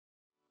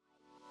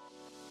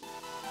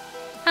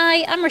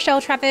Hi, I'm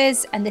Rochelle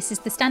Travers, and this is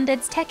the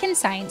Standards Tech and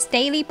Science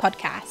Daily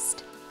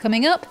podcast.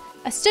 Coming up,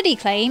 a study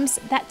claims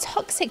that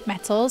toxic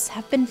metals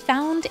have been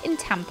found in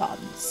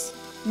tampons.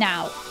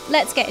 Now,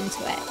 let's get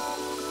into it.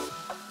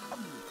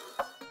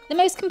 The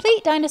most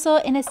complete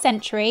dinosaur in a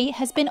century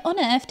has been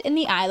unearthed in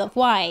the Isle of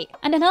Wight,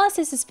 and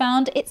analysis has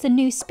found it's a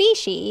new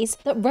species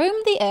that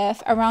roamed the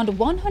Earth around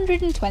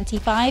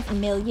 125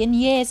 million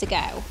years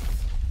ago.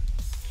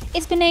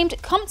 It's been named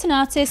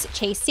Comptonatus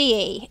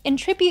chasei, in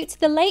tribute to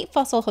the late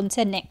fossil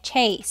hunter Nick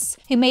Chase,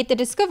 who made the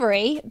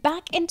discovery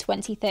back in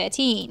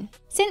 2013.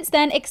 Since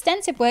then,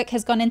 extensive work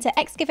has gone into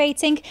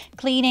excavating,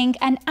 cleaning,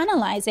 and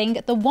analysing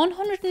the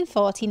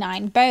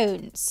 149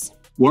 bones.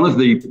 One of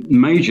the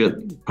major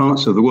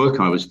parts of the work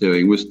I was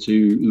doing was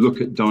to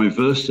look at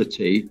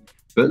diversity,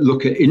 but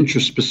look at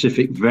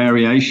intraspecific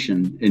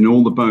variation in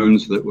all the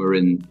bones that were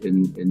in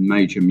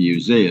major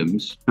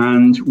museums.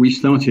 And we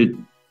started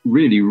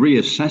really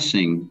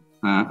reassessing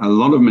a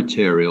lot of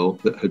material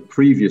that had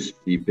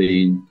previously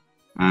been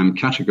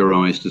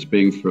categorized as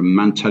being from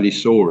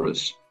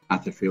Mantellisaurus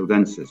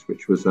atherfieldensis,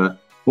 which was a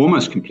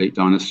almost complete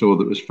dinosaur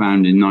that was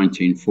found in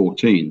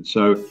 1914.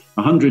 So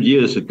 100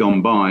 years had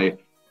gone by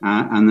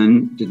and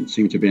then didn't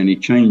seem to be any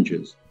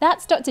changes.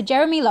 That's Dr.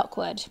 Jeremy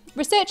Lockwood,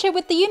 researcher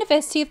with the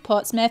University of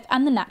Portsmouth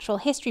and the Natural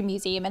History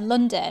Museum in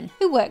London,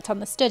 who worked on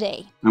the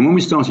study. And when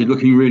we started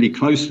looking really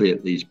closely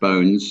at these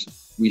bones,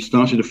 we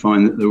started to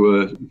find that there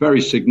were very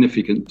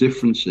significant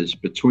differences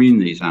between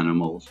these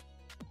animals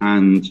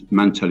and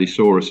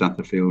Mantellisaurus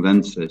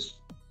atherfieldensis.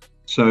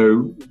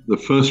 So the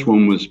first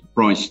one was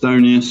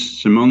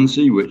Brystonius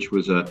simonsi, which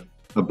was a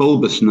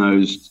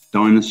bulbous-nosed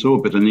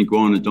dinosaur, but an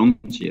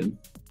iguanodontian.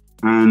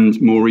 And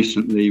more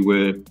recently,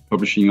 we're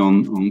publishing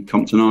on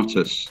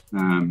Comptonatus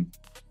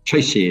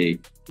chasei,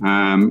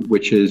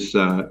 which has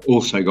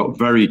also got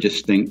very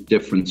distinct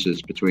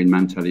differences between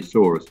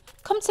Mantellisaurus.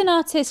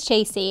 Comptonatus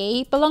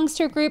chasei belongs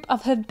to a group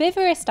of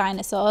herbivorous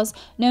dinosaurs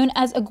known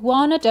as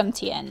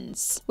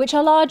iguanodontians, which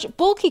are large,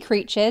 bulky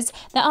creatures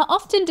that are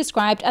often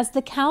described as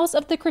the cows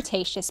of the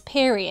Cretaceous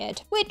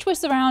period, which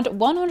was around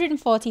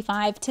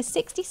 145 to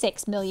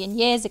 66 million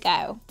years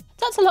ago.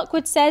 Dr.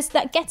 Lockwood says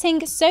that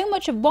getting so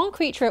much of one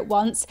creature at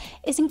once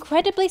is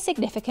incredibly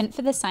significant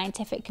for the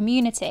scientific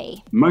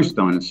community. Most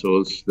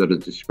dinosaurs that are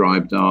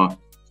described are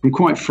from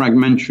quite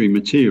fragmentary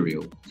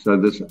material. So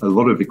there's a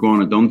lot of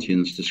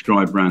iguanodontians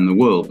described around the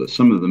world, but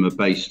some of them are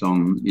based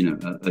on,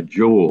 a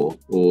jaw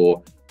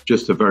or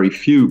just a very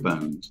few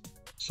bones.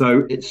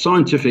 So it's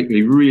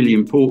scientifically really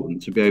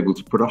important to be able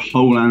to put a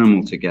whole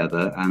animal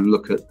together and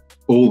look at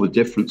all the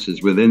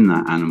differences within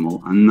that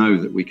animal and know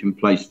that we can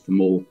place them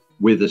all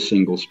with a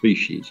single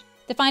species.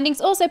 The findings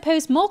also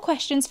pose more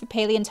questions for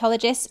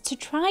paleontologists to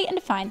try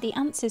and find the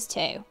answers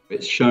to.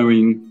 It's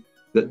showing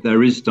that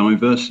there is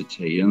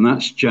diversity, and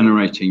that's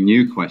generating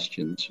new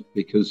questions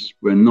because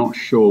we're not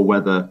sure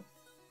whether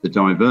the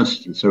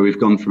diversity, so we've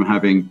gone from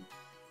having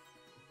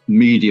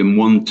medium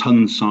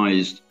 1-ton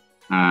sized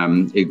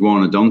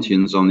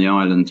iguanodontians on the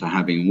island to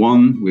having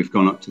one. We've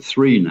gone up to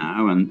 3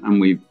 now,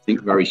 and we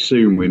think very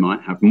soon we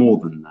might have more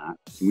than that.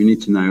 So we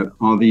need to know,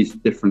 are these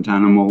different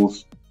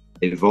animals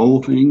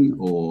evolving,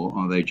 or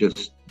are they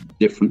just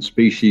different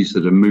species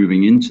that are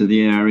moving into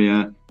the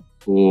area,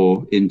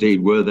 or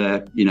indeed were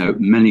there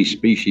many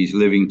species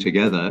living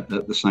together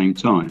at the same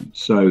time?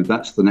 So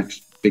that's the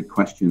next big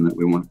question that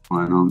we want to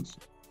try and answer.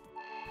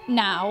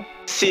 Now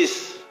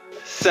 6,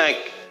 5,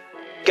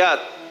 4,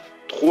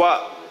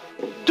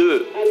 3,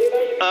 2,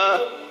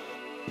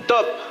 1,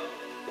 top.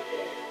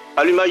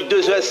 Allumage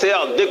 2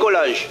 ESR,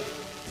 décollage.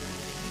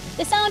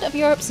 The sound of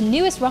Europe's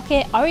newest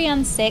rocket,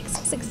 Ariane 6,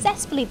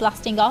 successfully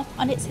blasting off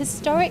on its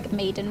historic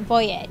maiden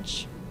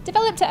voyage.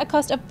 Developed at a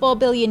cost of €4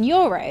 billion,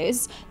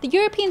 the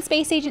European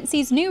Space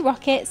Agency's new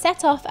rocket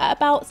set off at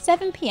about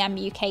 7 PM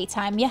UK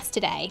time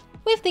yesterday,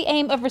 with the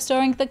aim of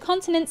restoring the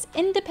continent's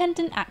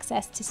independent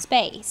access to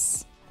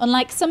space.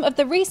 Unlike some of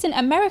the recent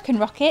American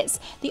rockets,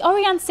 the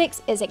Ariane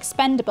 6 is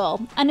expendable,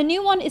 and a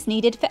new one is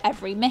needed for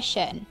every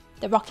mission.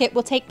 The rocket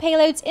will take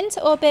payloads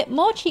into orbit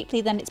more cheaply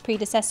than its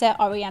predecessor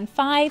Ariane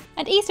 5,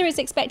 and ESA is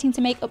expecting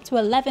to make up to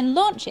 11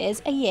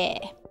 launches a year.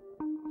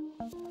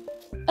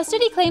 A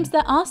study claims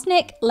that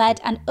arsenic, lead,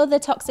 and other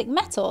toxic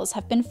metals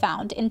have been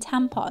found in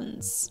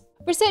tampons.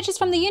 Researchers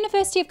from the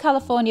University of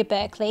California,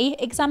 Berkeley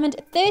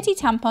examined 30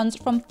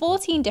 tampons from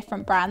 14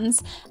 different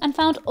brands and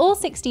found all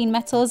 16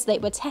 metals they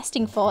were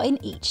testing for in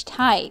each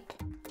type.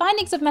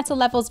 Findings of metal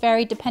levels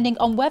varied depending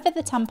on whether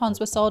the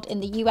tampons were sold in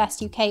the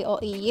US, UK or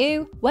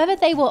EU, whether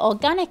they were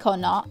organic or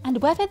not,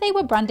 and whether they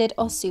were branded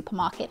or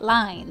supermarket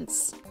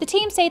lines. The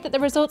team say that the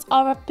results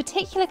are of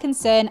particular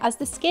concern as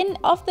the skin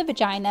of the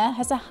vagina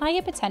has a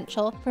higher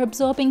potential for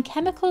absorbing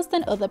chemicals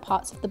than other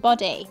parts of the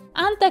body,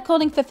 and they're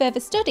calling for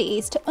further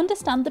studies to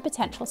understand the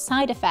potential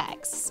side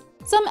effects.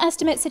 Some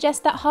estimates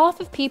suggest that half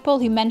of people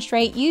who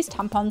menstruate use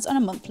tampons on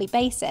a monthly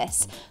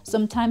basis,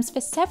 sometimes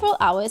for several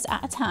hours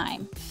at a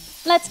time.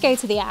 Let's go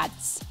to the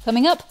ads.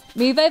 Coming up,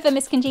 move over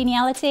Miss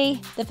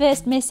Congeniality. The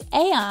first Miss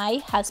AI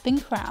has been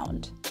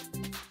crowned.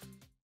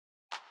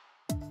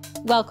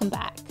 Welcome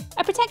back.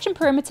 A protection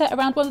perimeter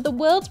around one of the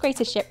world's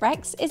greatest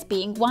shipwrecks is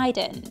being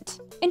widened.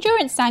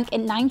 Endurance sank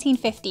in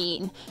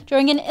 1915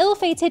 during an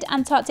ill-fated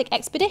Antarctic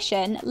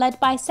expedition led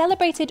by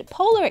celebrated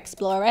polar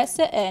explorer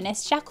Sir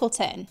Ernest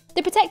Shackleton.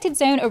 The protected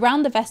zone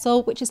around the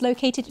vessel, which is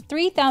located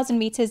 3,000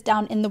 metres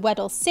down in the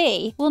Weddell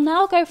Sea, will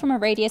now go from a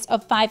radius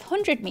of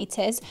 500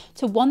 metres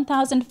to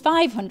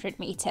 1,500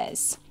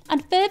 metres,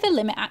 and further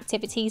limit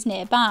activities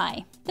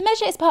nearby. The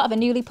measure is part of a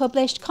newly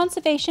published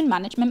conservation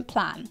management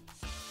plan.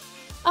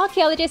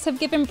 Archaeologists have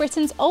given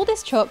Britain's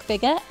oldest chalk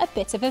figure a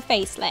bit of a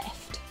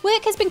facelift.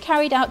 Work has been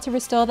carried out to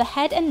restore the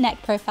head and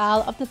neck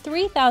profile of the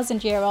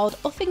 3,000-year-old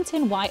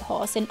Uffington White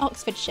horse in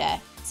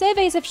Oxfordshire.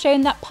 Surveys have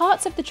shown that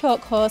parts of the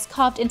chalk horse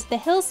carved into the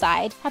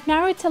hillside have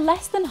narrowed to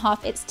less than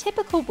half its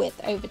typical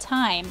width over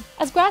time,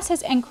 as grass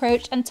has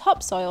encroached and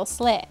topsoil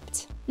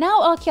slipped.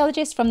 Now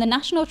archaeologists from the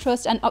National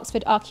Trust and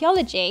Oxford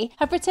Archaeology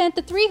have returned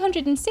the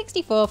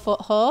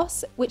 364-foot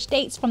horse, which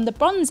dates from the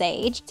Bronze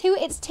Age, to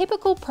its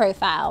typical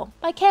profile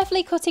by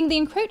carefully cutting the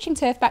encroaching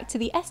turf back to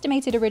the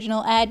estimated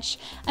original edge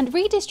and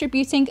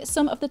redistributing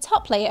some of the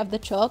top layer of the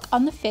chalk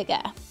on the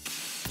figure.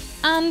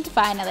 And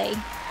finally,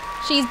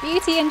 she's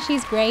beauty and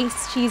she's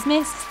grace, she's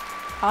Miss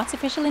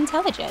Artificial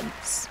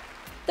Intelligence.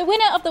 The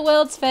winner of the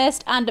world's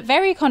first and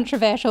very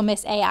controversial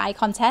Miss AI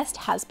contest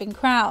has been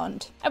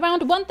crowned.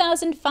 Around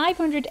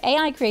 1,500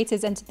 AI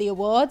creators entered the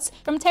awards,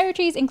 from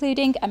territories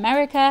including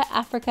America,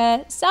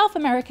 Africa, South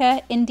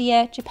America,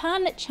 India,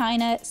 Japan,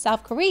 China,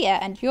 South Korea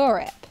and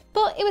Europe.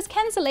 But it was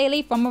Kenza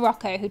Laley from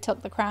Morocco who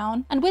took the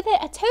crown, and with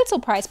it a total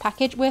prize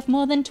package worth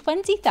more than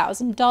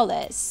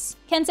 $20,000.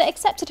 Kenza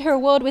accepted her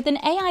award with an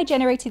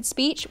AI-generated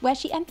speech where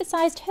she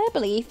emphasised her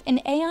belief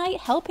in AI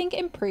helping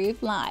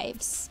improve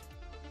lives.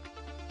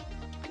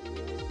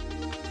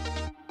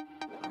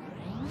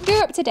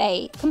 You're up to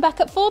date. Come back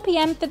at 4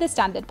 PM for the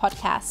Standard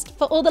podcast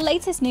for all the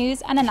latest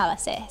news and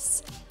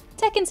analysis.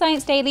 Tech and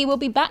Science Daily will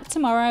be back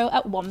tomorrow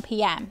at 1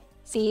 PM.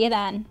 See you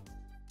then.